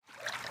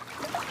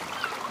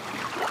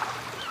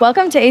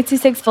Welcome to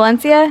 826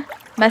 Valencia,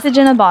 message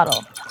in a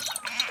bottle.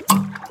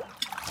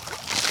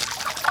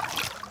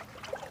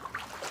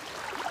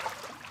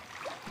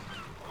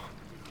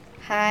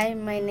 Hi,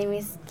 my name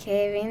is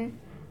Kevin.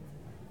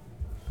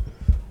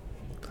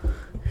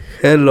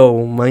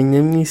 Hello, my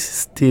name is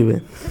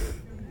Steven.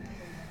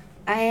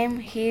 I am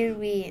here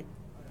with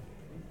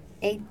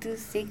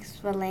 826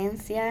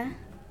 Valencia.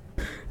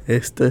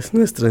 Esta es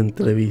nuestra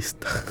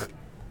entrevista.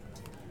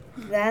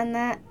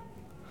 Gana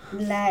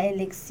la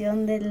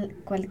elección de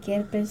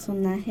cualquier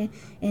personaje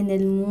en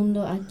el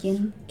mundo a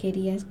quien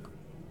querías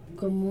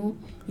como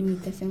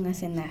invitación a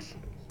cenar.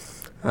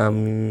 A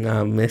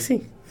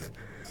Messi.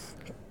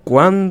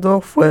 ¿Cuándo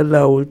fue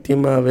la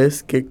última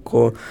vez que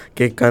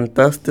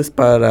cantaste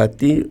para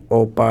ti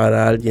o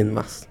para alguien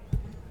más?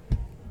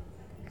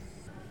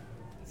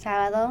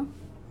 Sábado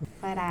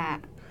para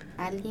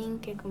alguien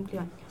que cumplió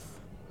años.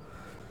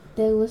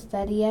 ¿Te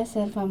gustaría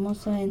ser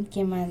famoso en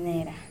qué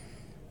manera?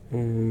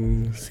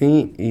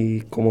 Sí,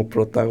 y como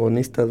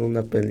protagonista de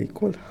una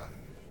película.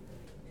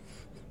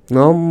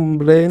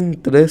 Nombren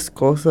 3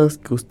 cosas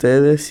que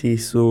ustedes y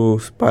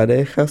sus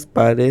parejas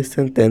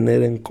parecen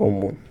tener en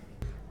común.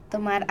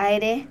 Tomar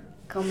aire,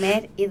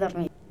 comer y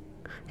dormir.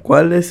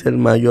 ¿Cuál es el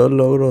mayor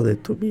logro de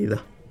tu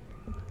vida?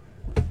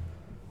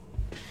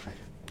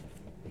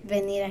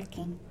 Venir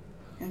aquí,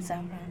 en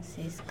San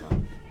Francisco.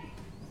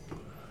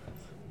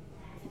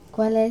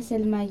 ¿Cuál es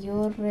el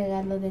mayor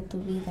regalo de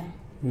tu vida?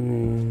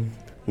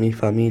 Mi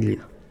familia.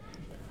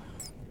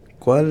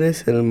 ¿Cuál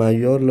es el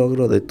mayor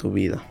logro de tu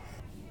vida?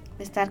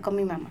 Estar con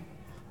mi mamá.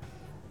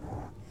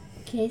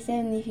 ¿Qué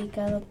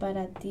significado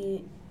para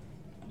ti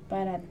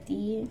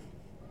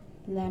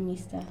la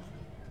amistad?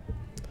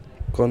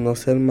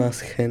 Conocer más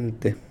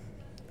gente.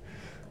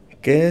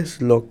 ¿Qué es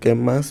lo que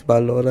más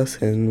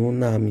valoras en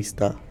una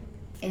amistad?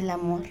 El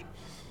amor.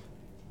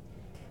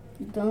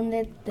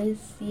 ¿Dónde te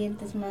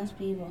sientes más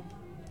vivo?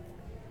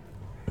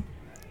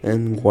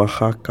 En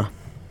Oaxaca.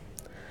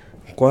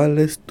 ¿Cuál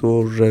es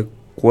tu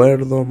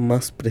recuerdo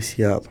más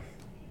preciado?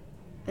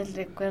 El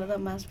recuerdo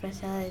más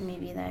preciado de mi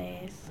vida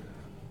es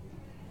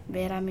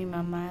ver a mi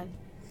mamá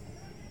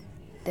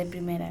de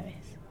primera vez.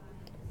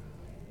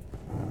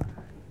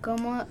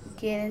 ¿Cómo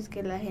quieres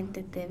que la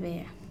gente te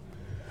vea?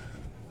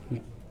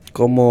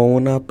 Como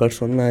una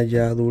persona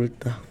ya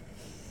adulta.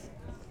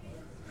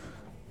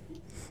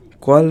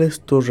 ¿Cuál es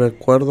tu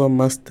recuerdo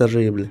más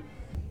terrible?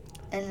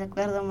 El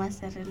recuerdo más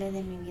terrible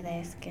de mi vida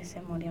es que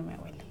se murió mi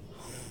abuelo.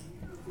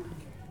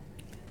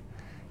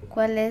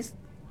 ¿Cuál es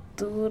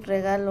tu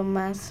regalo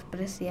más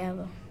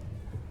preciado?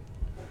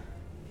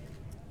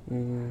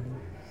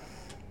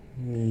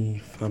 Mi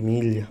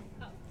familia.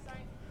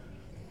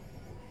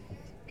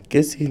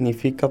 ¿Qué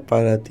significa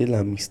para ti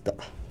la amistad?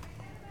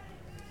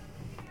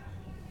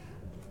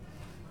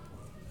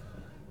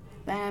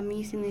 Para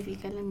mí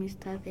significa la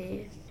amistad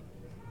es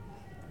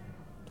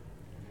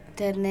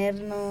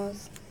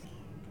tenernos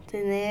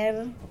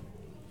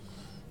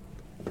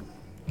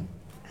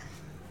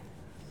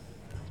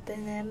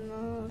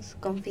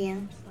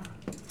confianza.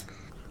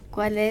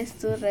 ¿Cuál es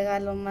tu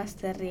regalo más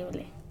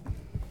terrible?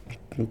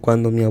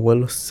 Cuando mi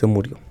abuelo se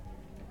murió.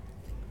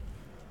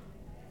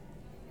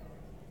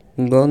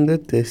 ¿Dónde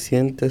te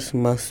sientes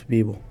más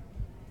vivo?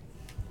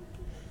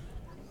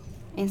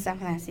 En San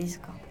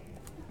Francisco.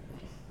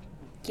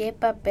 ¿Qué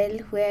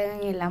papel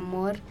juegan el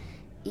amor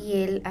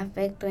y el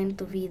afecto en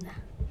tu vida?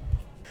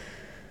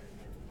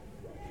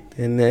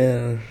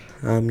 Tener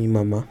a mi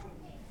mamá.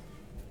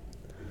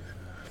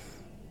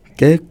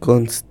 ¿Qué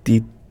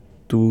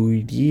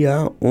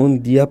constituiría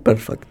un día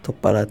perfecto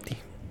para ti?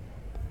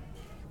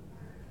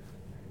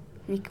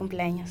 Mi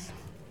cumpleaños.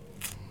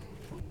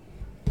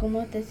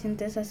 ¿Cómo te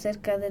sientes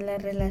acerca de la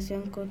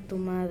relación con tu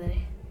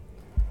madre?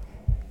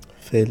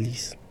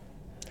 Feliz.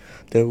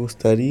 ¿Te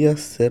gustaría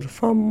ser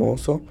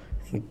famoso?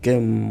 ¿En qué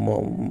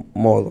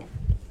modo?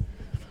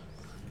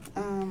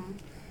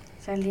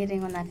 Salir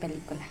en una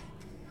película.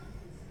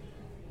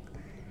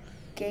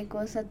 ¿Qué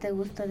cosa te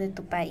gusta de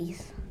tu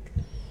país?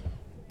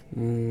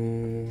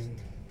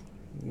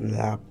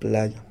 La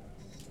playa.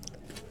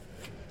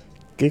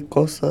 ¿Qué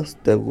cosas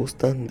te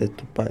gustan de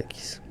tu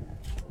país?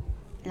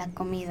 La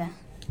comida.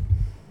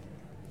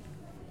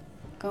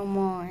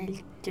 Como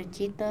el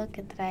chochito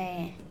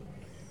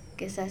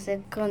que se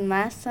hace con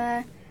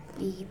masa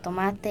y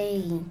tomate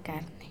y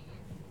carne.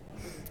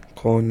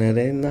 Con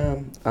arena,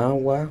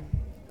 agua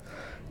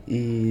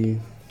y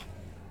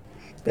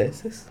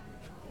peces.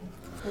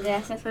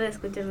 Gracias por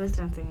escuchar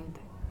nuestra entrevista.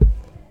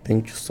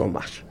 Thank you so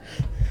much.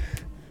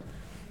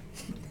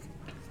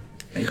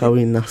 Have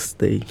a nice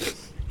day.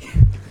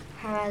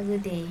 Have a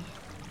good day.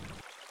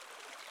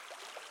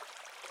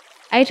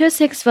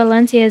 826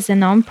 Valencia is a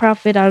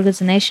non-profit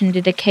organization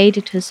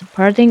dedicated to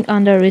supporting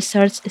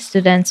under-researched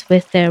students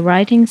with their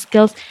writing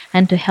skills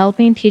and to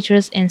helping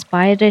teachers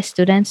inspire their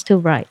students to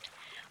write.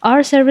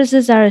 Our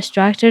services are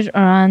structured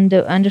around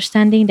the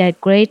understanding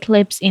that great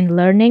leaps in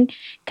learning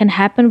can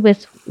happen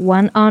with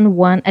one on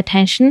one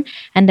attention,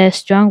 and that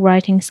strong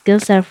writing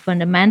skills are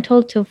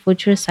fundamental to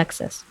future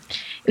success.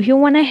 If you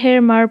want to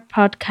hear more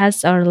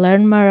podcasts or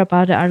learn more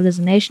about the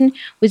organization,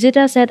 visit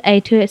us at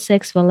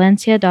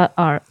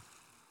a26valencia.org.